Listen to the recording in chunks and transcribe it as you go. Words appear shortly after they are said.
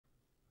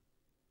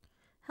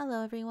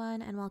Hello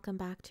everyone and welcome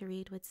back to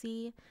Read with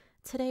Z.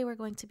 Today we're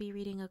going to be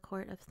reading A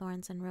Court of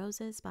Thorns and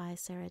Roses by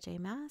Sarah J.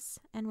 Maas,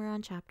 and we're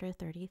on chapter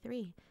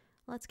 33.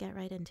 Let's get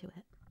right into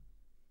it.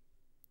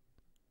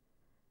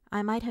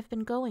 I might have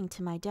been going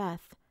to my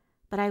death,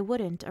 but I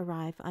wouldn't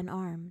arrive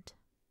unarmed.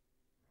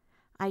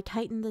 I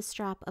tightened the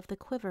strap of the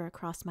quiver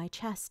across my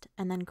chest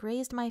and then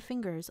grazed my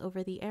fingers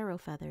over the arrow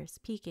feathers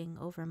peeking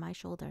over my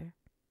shoulder.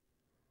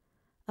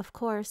 Of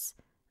course,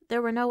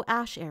 there were no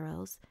ash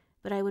arrows,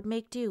 but I would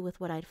make do with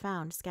what I'd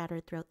found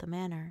scattered throughout the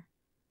manor.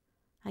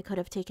 I could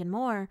have taken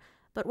more,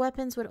 but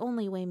weapons would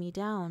only weigh me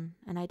down,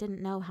 and I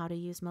didn't know how to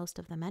use most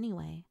of them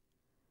anyway.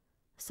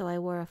 So I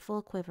wore a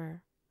full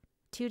quiver,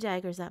 2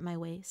 daggers at my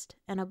waist,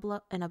 and a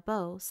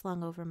bow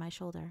slung over my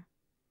shoulder.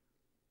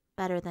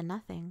 Better than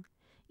nothing,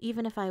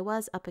 even if I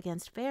was up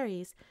against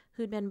fairies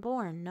who'd been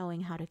born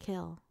knowing how to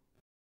kill.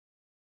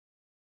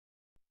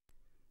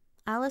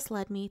 Alice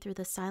led me through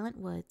the silent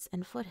woods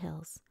and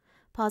foothills,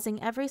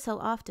 pausing every so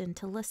often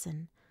to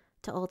listen,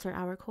 to alter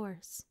our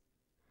course.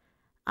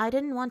 I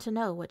didn't want to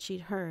know what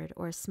she'd heard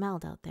or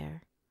smelled out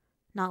there,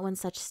 not when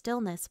such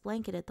stillness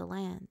blanketed the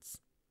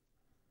lands.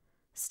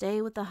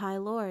 Stay with the High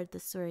Lord, the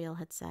Suriel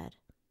had said.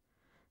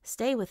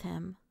 Stay with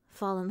him,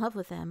 fall in love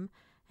with him,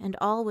 and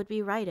all would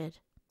be righted.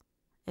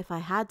 If I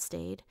had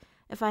stayed,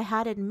 if I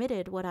had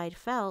admitted what I'd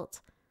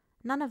felt,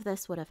 none of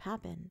this would have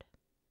happened.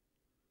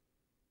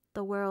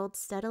 The world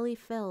steadily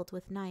filled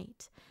with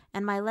night,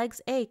 and my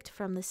legs ached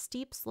from the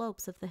steep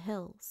slopes of the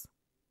hills.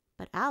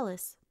 But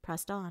Alice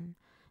pressed on,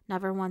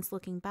 never once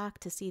looking back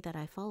to see that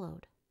I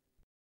followed.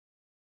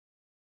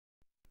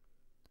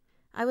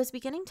 I was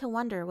beginning to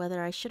wonder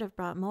whether I should have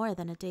brought more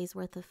than a day's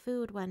worth of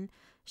food when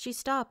she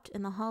stopped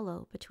in the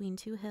hollow between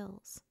 2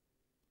 hills.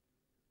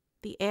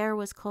 The air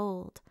was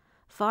cold,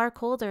 far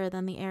colder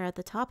than the air at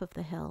the top of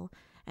the hill,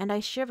 and I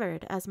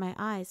shivered as my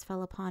eyes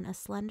fell upon a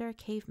slender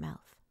cave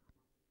mouth.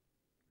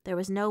 There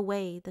was no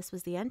way this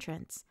was the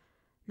entrance,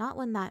 not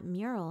when that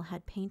mural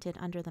had painted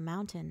under the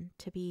mountain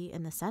to be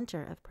in the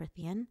center of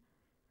Prythian.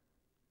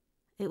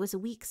 It was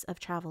weeks of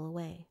travel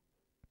away.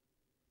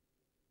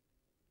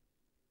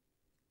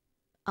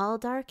 All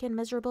dark and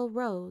miserable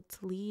roads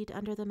lead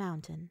under the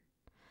mountain,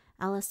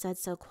 Alice said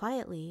so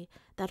quietly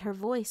that her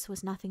voice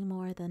was nothing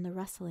more than the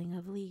rustling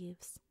of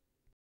leaves.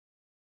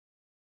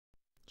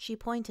 She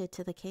pointed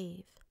to the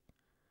cave.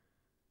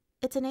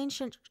 It's an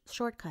ancient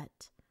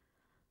shortcut.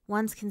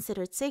 Once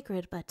considered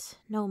sacred, but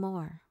no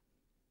more.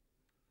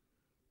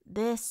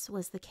 This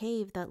was the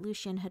cave that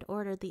Lucian had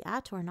ordered the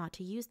ACOTAR not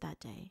to use that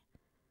day.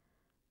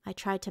 I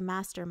tried to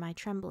master my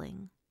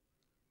trembling.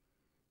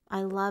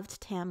 I loved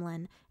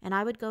Tamlin, and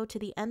I would go to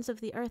the ends of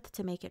the earth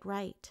to make it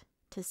right,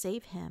 to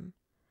save him.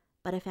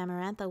 But if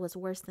Amarantha was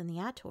worse than the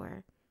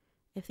ACOTAR,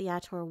 if the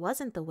ACOTAR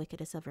wasn't the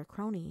wickedest of her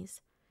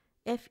cronies,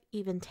 if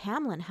even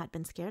Tamlin had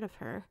been scared of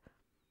her,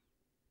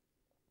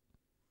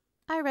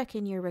 I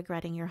reckon you're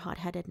regretting your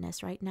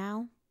hot-headedness right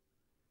now.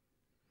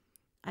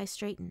 I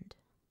straightened.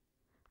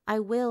 I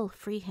will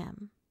free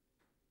him.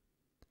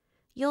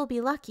 You'll be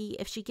lucky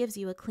if she gives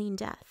you a clean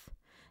death.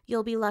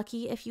 You'll be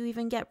lucky if you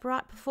even get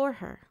brought before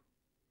her.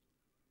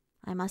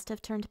 I must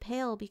have turned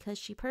pale because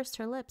she pursed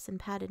her lips and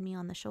patted me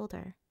on the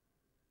shoulder.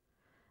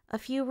 A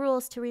few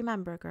rules to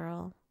remember,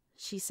 girl,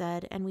 she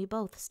said, and we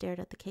both stared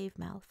at the cave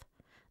mouth.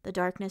 The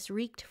darkness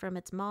reeked from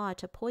its maw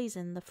to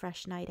poison the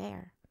fresh night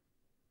air.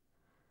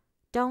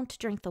 Don't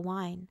drink the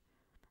wine.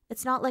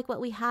 It's not like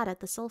what we had at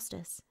the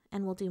solstice,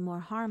 and will do more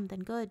harm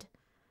than good.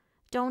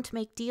 Don't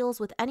make deals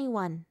with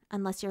anyone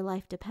unless your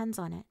life depends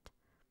on it.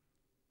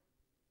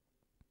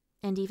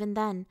 And even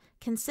then,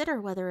 consider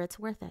whether it's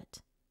worth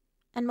it.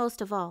 And most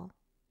of all,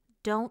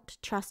 don't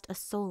trust a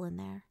soul in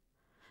there.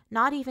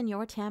 Not even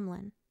your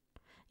Tamlin.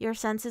 Your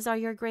senses are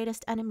your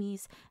greatest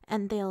enemies,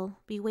 and they'll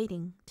be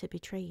waiting to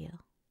betray you.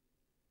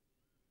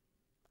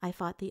 I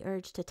fought the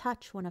urge to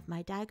touch one of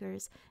my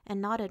daggers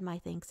and nodded my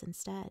thanks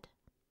instead.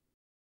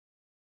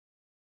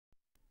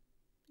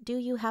 Do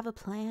you have a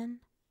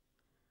plan?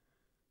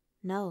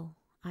 No,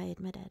 I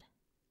admitted.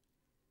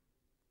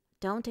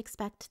 Don't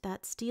expect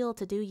that steel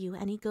to do you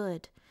any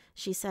good,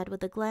 she said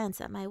with a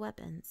glance at my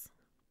weapons.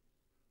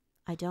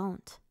 I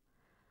don't.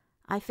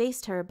 I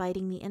faced her,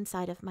 biting the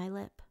inside of my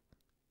lip.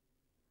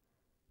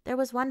 There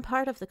was one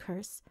part of the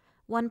curse,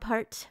 one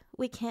part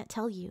we can't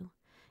tell you.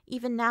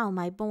 Even now,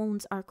 my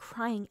bones are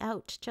crying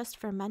out just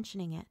for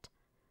mentioning it.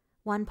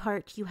 One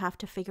part you have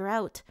to figure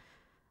out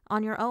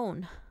on your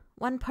own.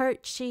 One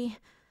part she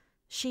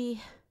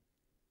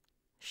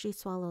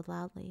swallowed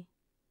loudly.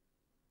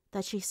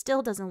 That she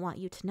still doesn't want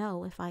you to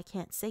know if I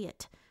can't say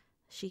it,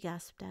 she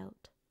gasped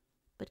out.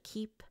 But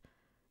keep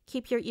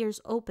your ears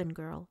open,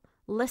 girl.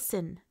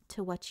 Listen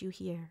to what you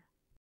hear.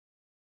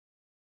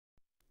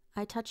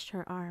 I touched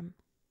her arm.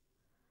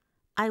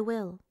 I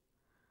will.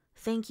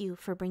 Thank you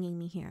for bringing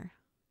me here.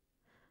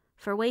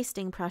 For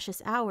wasting precious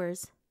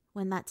hours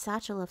when that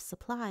satchel of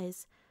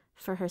supplies,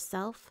 for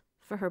herself,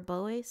 for her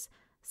boys,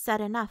 said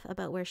enough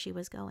about where she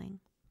was going.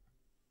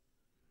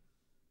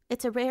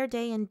 It's a rare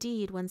day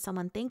indeed when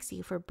someone thanks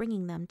you for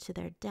bringing them to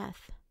their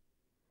death.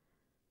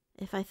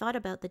 If I thought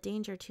about the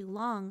danger too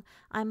long,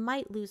 I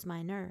might lose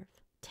my nerve.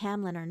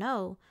 Tamlin or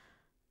no,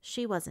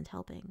 she wasn't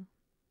helping.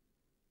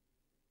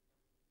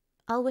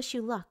 I'll wish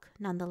you luck,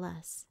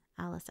 nonetheless,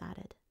 Alice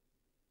added.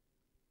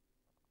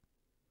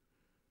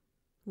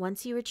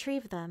 Once you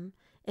retrieve them,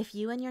 if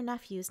you and your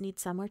nephews need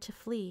somewhere to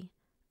flee,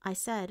 I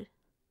said,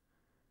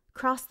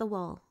 cross the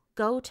wall,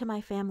 go to my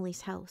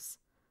family's house.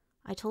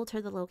 I told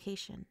her the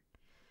location.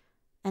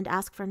 And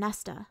ask for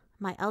Nesta,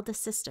 my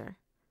eldest sister.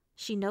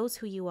 She knows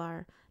who you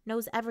are,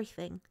 knows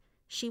everything.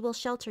 She will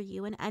shelter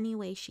you in any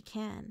way she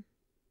can.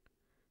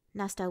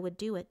 Nesta would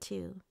do it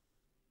too.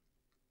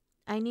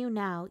 I knew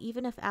now,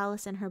 even if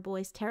Alice and her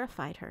boys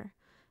terrified her,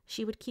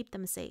 she would keep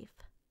them safe.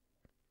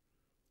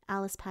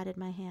 Alice patted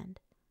my hand.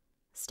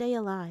 Stay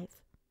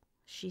alive,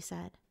 she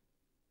said.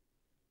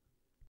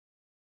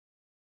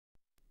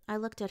 I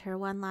looked at her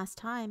one last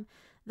time,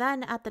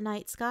 then at the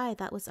night sky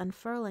that was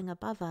unfurling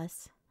above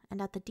us,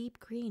 and at the deep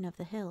green of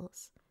the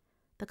hills,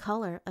 the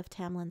color of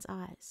Tamlin's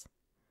eyes.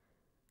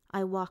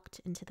 I walked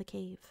into the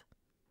cave.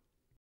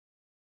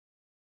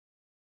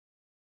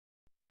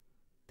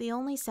 The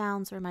only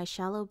sounds were my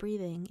shallow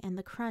breathing and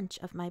the crunch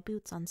of my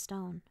boots on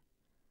stone.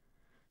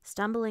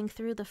 Stumbling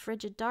through the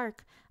frigid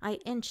dark, I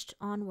inched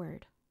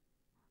onward.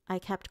 I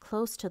kept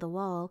close to the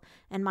wall,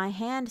 and my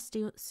hand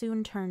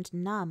soon turned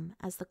numb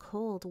as the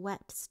cold,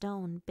 wet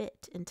stone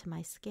bit into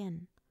my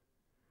skin.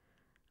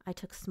 I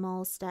took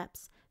small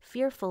steps,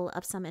 fearful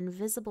of some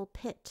invisible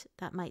pit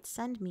that might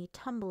send me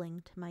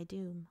tumbling to my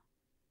doom.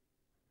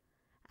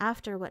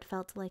 After what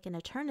felt like an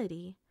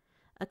eternity,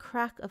 a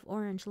crack of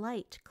orange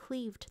light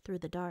cleaved through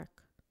the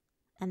dark,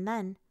 and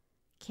then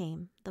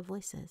came the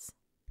voices.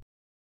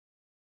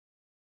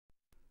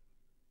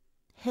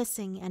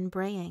 Hissing and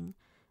braying,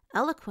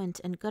 eloquent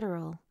and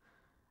guttural,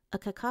 a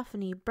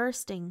cacophony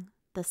bursting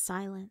the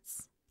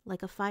silence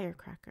like a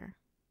firecracker.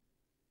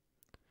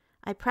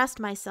 I pressed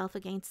myself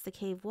against the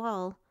cave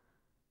wall,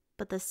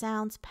 but the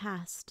sounds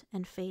passed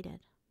and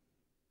faded.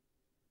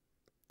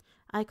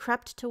 I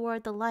crept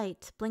toward the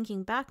light,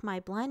 blinking back my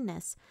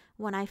blindness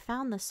when I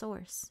found the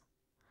source,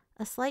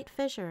 a slight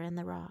fissure in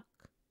the rock.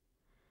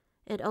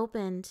 It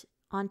opened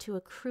onto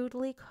a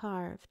crudely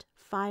carved,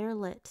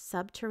 fire-lit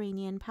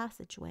subterranean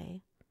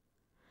passageway.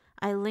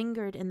 I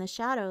lingered in the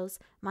shadows,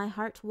 my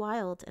heart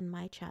wild in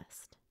my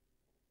chest.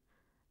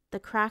 The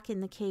crack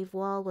in the cave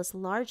wall was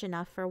large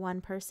enough for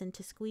one person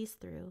to squeeze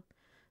through,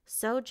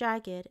 so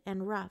jagged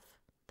and rough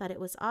that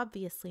it was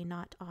obviously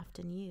not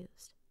often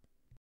used.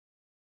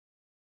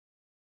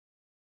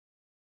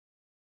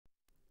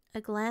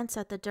 A glance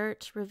at the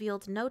dirt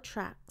revealed no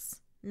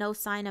tracks, no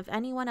sign of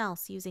anyone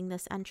else using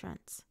this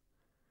entrance.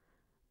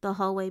 The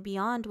hallway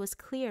beyond was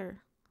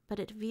clear, but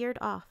it veered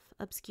off,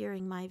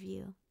 obscuring my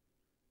view.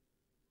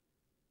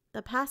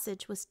 The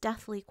passage was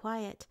deathly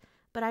quiet,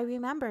 but I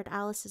remembered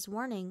Alice's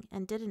warning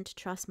and didn't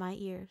trust my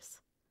ears.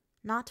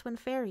 Not when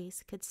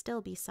fairies could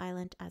still be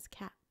silent as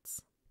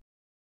cats.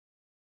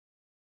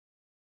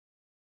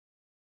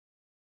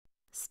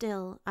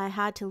 Still, I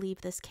had to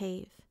leave this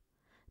cave.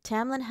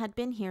 Tamlin had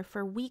been here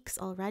for weeks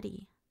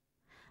already.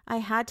 I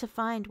had to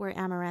find where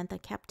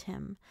Amarantha kept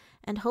him,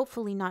 and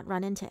hopefully not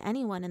run into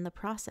anyone in the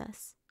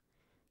process.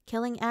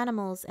 Killing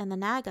animals and the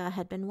Naga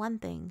had been one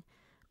thing,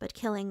 but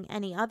killing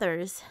any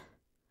others...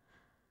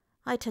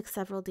 I took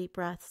several deep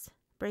breaths,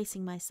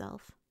 bracing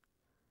myself.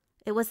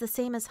 It was the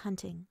same as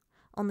hunting,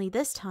 only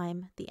this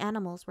time the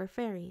animals were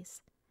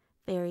fairies.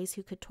 Fairies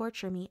who could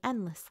torture me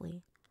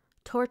endlessly,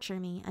 torture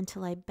me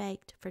until I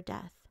begged for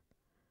death.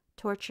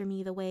 Torture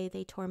me the way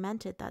they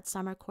tormented that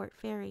summer court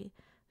fairy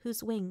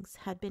whose wings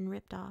had been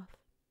ripped off.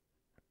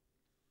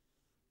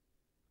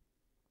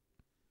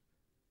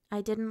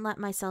 I didn't let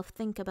myself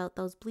think about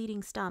those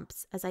bleeding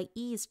stumps as I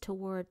eased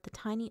toward the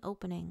tiny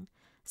opening,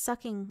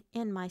 sucking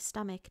in my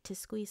stomach to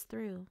squeeze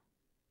through.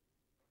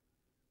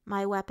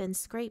 My weapon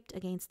scraped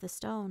against the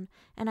stone,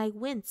 and I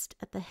winced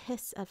at the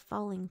hiss of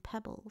falling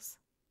pebbles.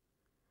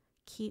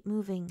 Keep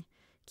moving,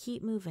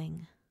 keep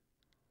moving.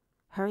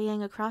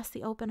 Hurrying across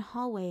the open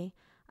hallway,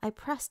 I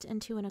pressed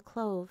into an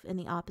alcove in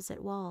the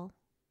opposite wall.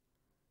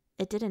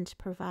 It didn't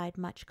provide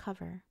much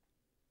cover.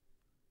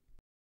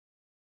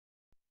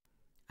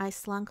 I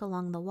slunk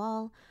along the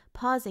wall,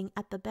 pausing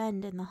at the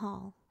bend in the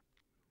hall.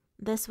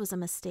 This was a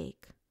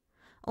mistake.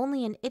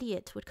 Only an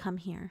idiot would come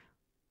here.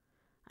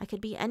 I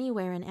could be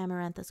anywhere in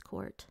Amarantha's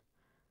court.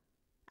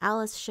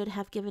 Alice should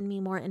have given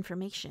me more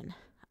information.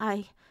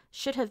 I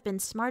should have been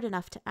smart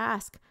enough to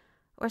ask,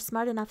 or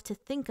smart enough to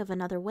think of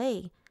another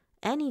way,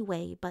 any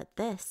way but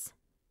this.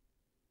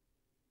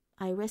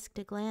 I risked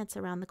a glance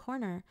around the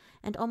corner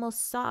and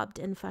almost sobbed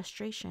in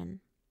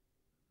frustration.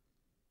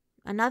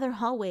 Another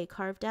hallway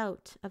carved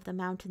out of the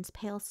mountain's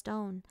pale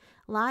stone,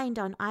 lined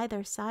on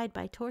either side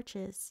by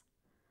torches.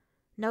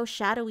 No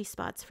shadowy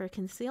spots for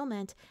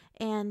concealment,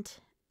 and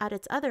at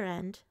its other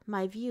end,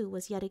 my view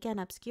was yet again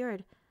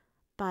obscured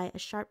by a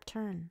sharp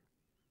turn.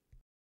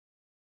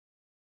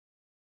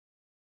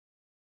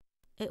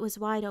 It was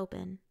wide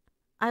open.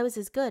 I was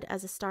as good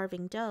as a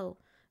starving doe,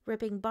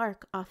 ripping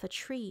bark off a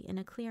tree in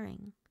a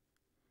clearing.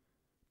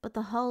 But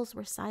the halls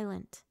were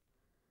silent.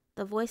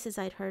 The voices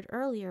I'd heard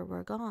earlier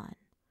were gone.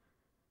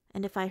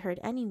 And if I heard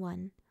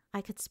anyone,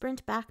 I could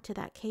sprint back to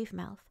that cave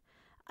mouth.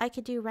 I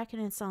could do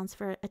reconnaissance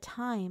for a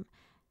time,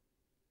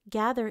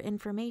 gather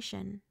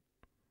information,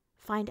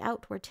 find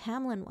out where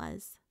Tamlin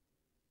was.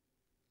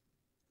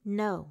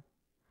 No.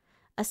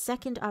 A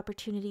second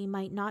opportunity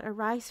might not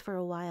arise for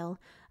a while.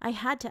 I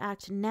had to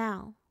act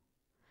now.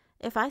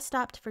 If I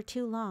stopped for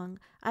too long,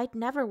 I'd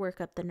never work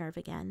up the nerve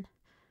again.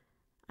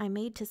 I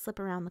made to slip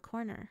around the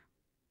corner.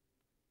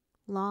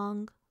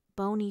 Long,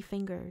 bony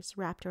fingers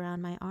wrapped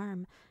around my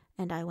arm,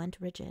 and I went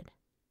rigid.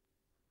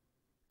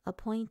 A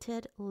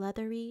pointed,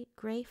 leathery,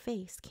 gray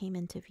face came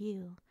into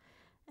view,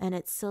 and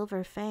its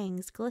silver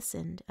fangs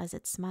glistened as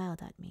it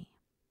smiled at me.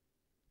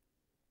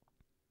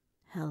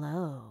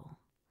 "Hello,"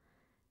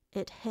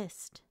 it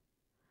hissed.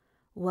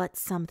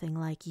 "What's something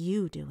like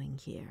you doing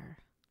here?"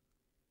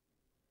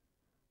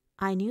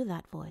 I knew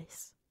that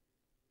voice.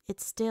 It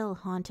still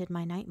haunted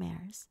my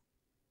nightmares.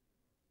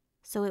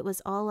 So it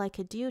was all I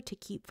could do to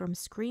keep from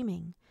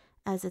screaming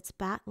as its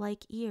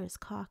bat-like ears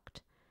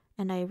cocked,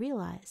 and I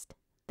realized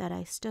that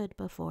I stood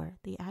before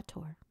the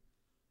ACOTAR.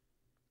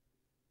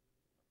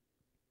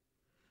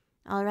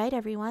 All right,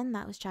 everyone,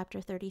 that was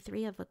chapter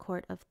 33 of A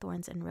Court of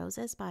Thorns and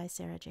Roses by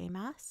Sarah J.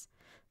 Maas.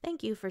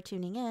 Thank you for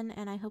tuning in,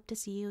 and I hope to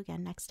see you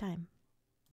again next time.